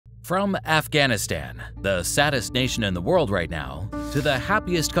From Afghanistan, the saddest nation in the world right now, to the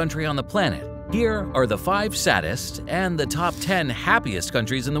happiest country on the planet, here are the 5 saddest and the top 10 happiest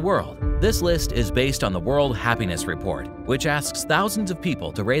countries in the world. This list is based on the World Happiness Report, which asks thousands of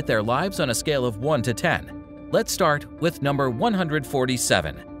people to rate their lives on a scale of 1 to 10. Let's start with number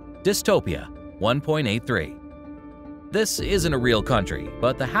 147, Dystopia, 1.83. This isn't a real country,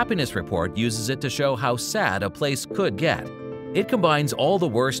 but the Happiness Report uses it to show how sad a place could get. It combines all the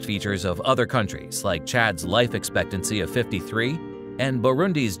worst features of other countries, like Chad's life expectancy of 53 and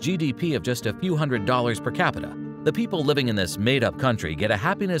Burundi's GDP of just a few $100s per capita. The people living in this made-up country get a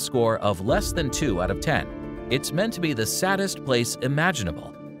happiness score of less than 2 out of 10. It's meant to be the saddest place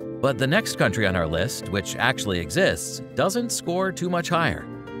imaginable. But the next country on our list, which actually exists, doesn't score too much higher.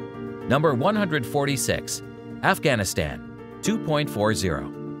 Number 146, Afghanistan,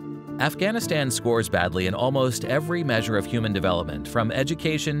 2.40. Afghanistan scores badly in almost every measure of human development, from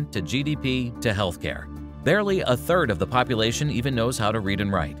education to GDP to healthcare. Barely a third of the population even knows how to read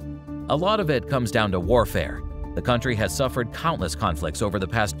and write. A lot of it comes down to warfare. The country has suffered countless conflicts over the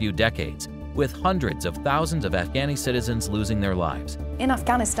past few decades, with hundreds of thousands of Afghani citizens losing their lives. In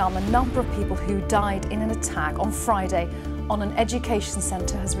Afghanistan, the number of people who died in an attack on Friday on an education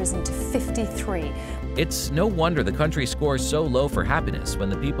centre has risen to 53. It's no wonder the country scores so low for happiness when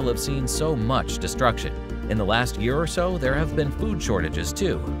the people have seen so much destruction. In the last year or so, there have been food shortages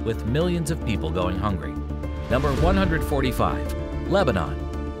too, with millions of people going hungry. Number 145, Lebanon,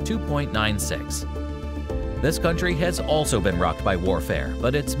 2.96. This country has also been rocked by warfare,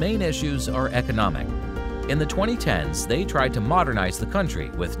 but its main issues are economic. In the 2010s, they tried to modernize the country,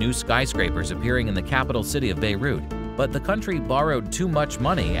 with new skyscrapers appearing in the capital city of Beirut, but the country borrowed too much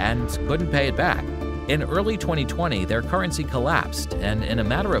money and couldn't pay it back. In early 2020, their currency collapsed, and in a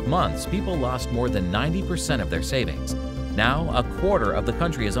matter of months, people lost more than 90% of their savings. Now, a quarter of the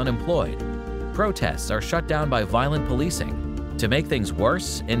country is unemployed. Protests are shut down by violent policing. To make things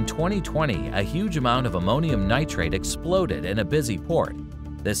worse, in 2020, a huge amount of ammonium nitrate exploded in a busy port.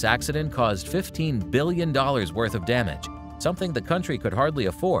 This accident caused $15 billion worth of damage, something the country could hardly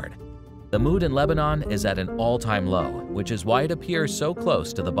afford. The mood in Lebanon is at an all-time low, which is why it appears so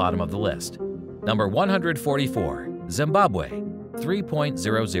close to the bottom of the list. Number 144, Zimbabwe,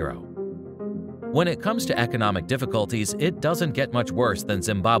 3.00. When it comes to economic difficulties, it doesn't get much worse than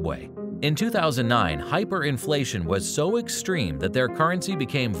Zimbabwe. In 2009, hyperinflation was so extreme that their currency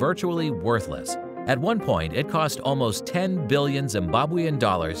became virtually worthless. At one point, it cost almost 10 billion Zimbabwean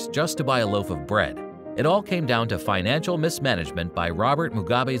dollars just to buy a loaf of bread. It all came down to financial mismanagement by Robert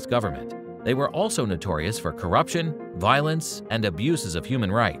Mugabe's government. They were also notorious for corruption, violence, and abuses of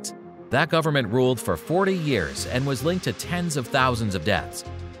human rights. That government ruled for 40 years and was linked to tens of thousands of deaths.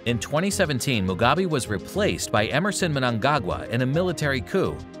 In 2017, Mugabe was replaced by Emerson Mnangagwa in a military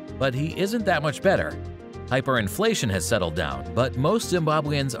coup, but he isn't that much better. Hyperinflation has settled down, but most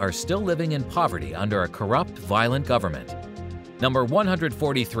Zimbabweans are still living in poverty under a corrupt, violent government. Number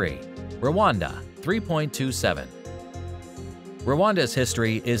 143, Rwanda, 3.27. Rwanda's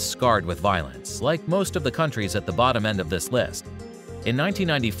history is scarred with violence, like most of the countries at the bottom end of this list. In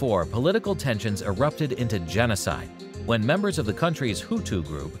 1994, political tensions erupted into genocide when members of the country's Hutu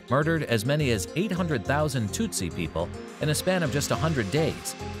group murdered as many as 800,000 Tutsi people in a span of just 100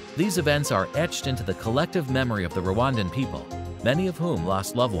 days. These events are etched into the collective memory of the Rwandan people, many of whom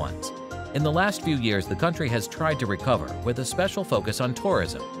lost loved ones. In the last few years, the country has tried to recover with a special focus on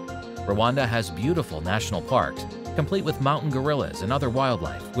tourism. Rwanda has beautiful national parks, complete with mountain gorillas and other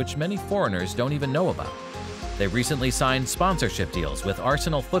wildlife, which many foreigners don't even know about. They recently signed sponsorship deals with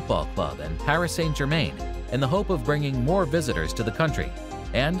Arsenal Football Club and Paris Saint-Germain in the hope of bringing more visitors to the country.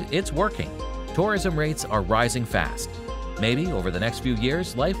 And it's working. Tourism rates are rising fast. Maybe over the next few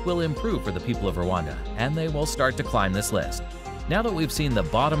years, life will improve for the people of Rwanda, and they will start to climb this list. Now that we've seen the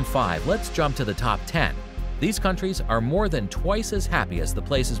bottom 5, let's jump to the top 10. These countries are more than twice as happy as the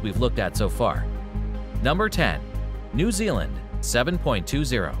places we've looked at so far. Number 10, New Zealand,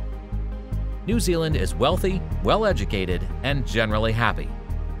 7.20. New Zealand is wealthy, well-educated, and generally happy.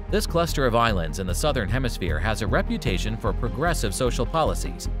 This cluster of islands in the southern hemisphere has a reputation for progressive social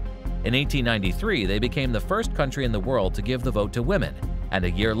policies. In 1893, they became the first country in the world to give the vote to women, and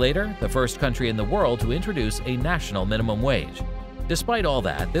a year later, the first country in the world to introduce a national minimum wage. Despite all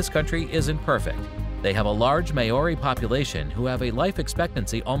that, this country isn't perfect. They have a large Maori population who have a life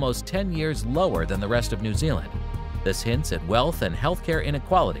expectancy almost 10 years lower than the rest of New Zealand. This hints at wealth and healthcare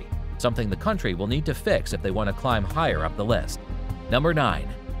inequality, something the country will need to fix if they want to climb higher up the list. Number 9,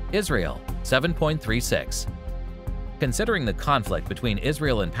 Israel, 7.36. Considering the conflict between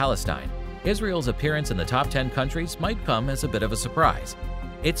Israel and Palestine, Israel's appearance in the top 10 countries might come as a bit of a surprise.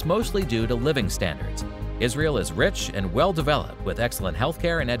 It's mostly due to living standards. Israel is rich and well-developed with excellent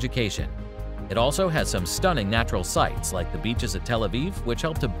healthcare and education. It also has some stunning natural sights like the beaches at Tel Aviv, which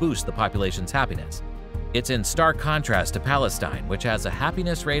help to boost the population's happiness. It's in stark contrast to Palestine, which has a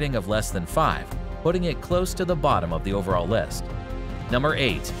happiness rating of less than 5, putting it close to the bottom of the overall list. Number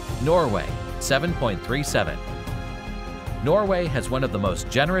 8. Norway, 7.37. Norway has one of the most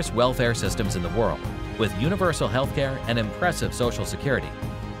generous welfare systems in the world, with universal healthcare and impressive social security.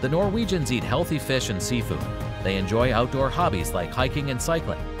 The Norwegians eat healthy fish and seafood. They enjoy outdoor hobbies like hiking and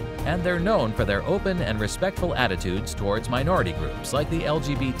cycling, and they're known for their open and respectful attitudes towards minority groups like the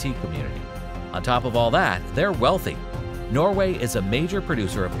LGBT community. On top of all that, they're wealthy. Norway is a major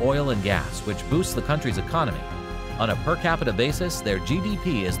producer of oil and gas, which boosts the country's economy. On a per capita basis, their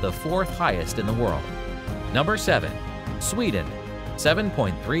GDP is the 4th highest in the world. Number 7. Sweden,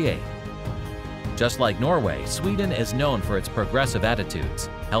 7.38. Just like Norway, Sweden is known for its progressive attitudes,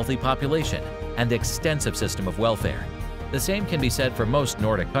 healthy population, and extensive system of welfare. The same can be said for most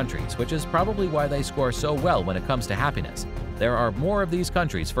Nordic countries, which is probably why they score so well when it comes to happiness. There are more of these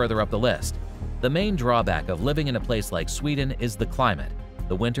countries further up the list. The main drawback of living in a place like Sweden is the climate.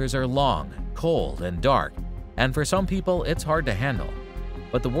 The winters are long, cold, and dark, and for some people it's hard to handle.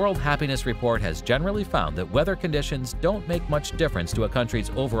 But the World Happiness Report has generally found that weather conditions don't make much difference to a country's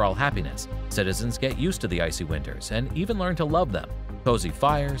overall happiness. Citizens get used to the icy winters and even learn to love them. Cozy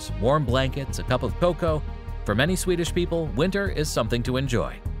fires, warm blankets, a cup of cocoa. For many Swedish people, winter is something to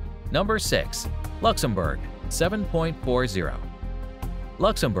enjoy. Number 6. Luxembourg, 7.40.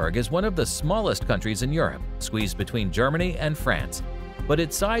 Luxembourg is one of the smallest countries in Europe, squeezed between Germany and France. But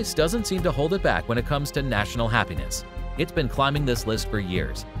its size doesn't seem to hold it back when it comes to national happiness. It's been climbing this list for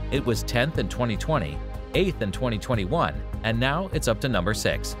years. It was 10th in 2020, 8th in 2021, and now it's up to number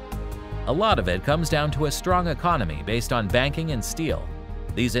 6. A lot of it comes down to a strong economy based on banking and steel.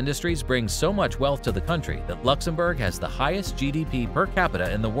 These industries bring so much wealth to the country that Luxembourg has the highest GDP per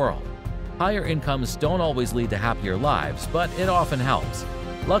capita in the world. Higher incomes don't always lead to happier lives, but it often helps.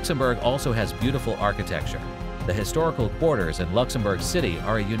 Luxembourg also has beautiful architecture. The historical quarters in Luxembourg City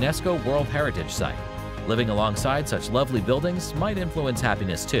are a UNESCO World Heritage Site. Living alongside such lovely buildings might influence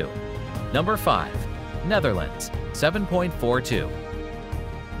happiness too. Number 5. Netherlands, 7.42.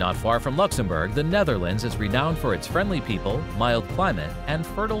 Not far from Luxembourg, the Netherlands is renowned for its friendly people, mild climate, and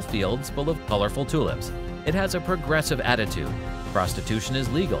fertile fields full of colorful tulips. It has a progressive attitude. Prostitution is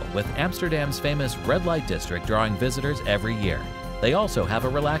legal, with Amsterdam's famous red light district drawing visitors every year. They also have a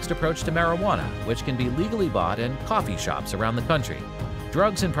relaxed approach to marijuana, which can be legally bought in coffee shops around the country.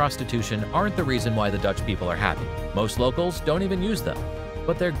 Drugs and prostitution aren't the reason why the Dutch people are happy. Most locals don't even use them.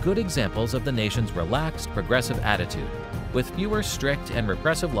 But they're good examples of the nation's relaxed, progressive attitude. With fewer strict and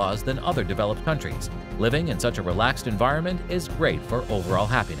repressive laws than other developed countries, living in such a relaxed environment is great for overall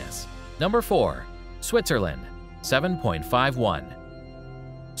happiness. Number 4. Switzerland, 7.51.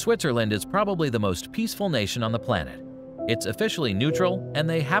 Switzerland is probably the most peaceful nation on the planet. It's officially neutral, and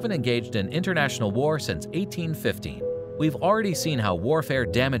they haven't engaged in international war since 1815. We've already seen how warfare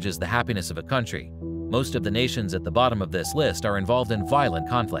damages the happiness of a country. Most of the nations at the bottom of this list are involved in violent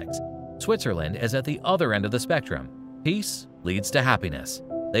conflicts. Switzerland is at the other end of the spectrum. Peace leads to happiness.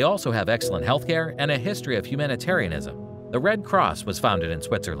 They also have excellent healthcare and a history of humanitarianism. The Red Cross was founded in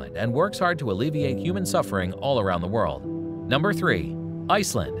Switzerland and works hard to alleviate human suffering all around the world. Number 3.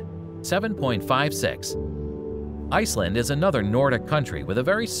 Iceland, 7.56. Iceland is another Nordic country with a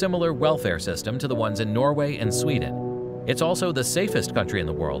very similar welfare system to the ones in Norway and Sweden. It's also the safest country in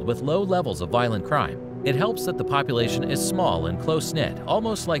the world with low levels of violent crime. It helps that the population is small and close-knit,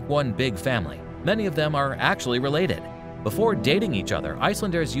 almost like one big family. Many of them are actually related. Before dating each other,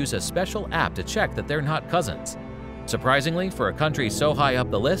 Icelanders use a special app to check that they're not cousins. Surprisingly, for a country so high up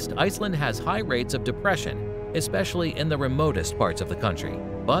the list, Iceland has high rates of depression, especially in the remotest parts of the country.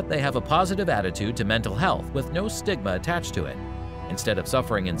 But they have a positive attitude to mental health with no stigma attached to it. Instead of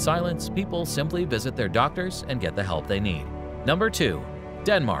suffering in silence, people simply visit their doctors and get the help they need. Number 2.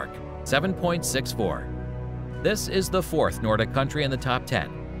 Denmark, 7.64. This is the 4th Nordic country in the top 10.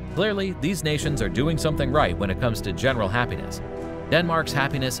 Clearly, these nations are doing something right when it comes to general happiness. Denmark's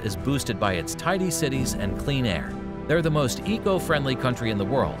happiness is boosted by its tidy cities and clean air. They're the most eco-friendly country in the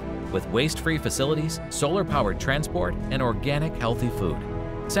world, with waste-free facilities, solar-powered transport, and organic, healthy food.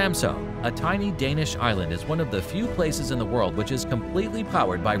 Samso, a tiny Danish island, is one of the few places in the world which is completely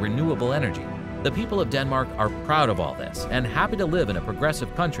powered by renewable energy. The people of Denmark are proud of all this and happy to live in a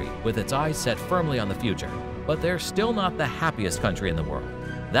progressive country with its eyes set firmly on the future. But they're still not the happiest country in the world.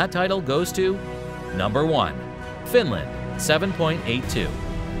 That title goes to number 1, Finland, 7.82.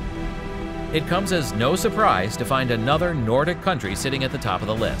 It comes as no surprise to find another Nordic country sitting at the top of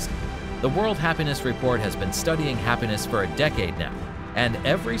the list. The World Happiness Report has been studying happiness for a decade now, and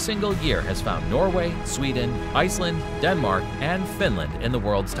every single year has found Norway, Sweden, Iceland, Denmark, and Finland in the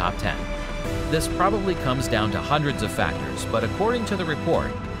world's top 10. This probably comes down to hundreds of factors, but according to the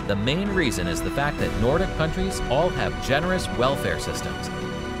report, the main reason is the fact that Nordic countries all have generous welfare systems.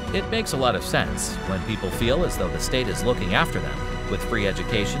 It makes a lot of sense. When people feel as though the state is looking after them, with free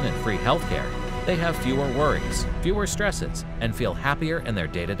education and free healthcare, they have fewer worries, fewer stresses, and feel happier in their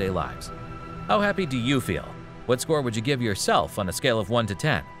day-to-day lives. How happy do you feel? What score would you give yourself on a scale of 1 to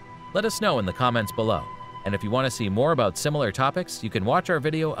 10? Let us know in the comments below. And if you want to see more about similar topics, you can watch our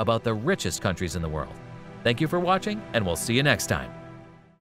video about the richest countries in the world. Thank you for watching, and we'll see you next time.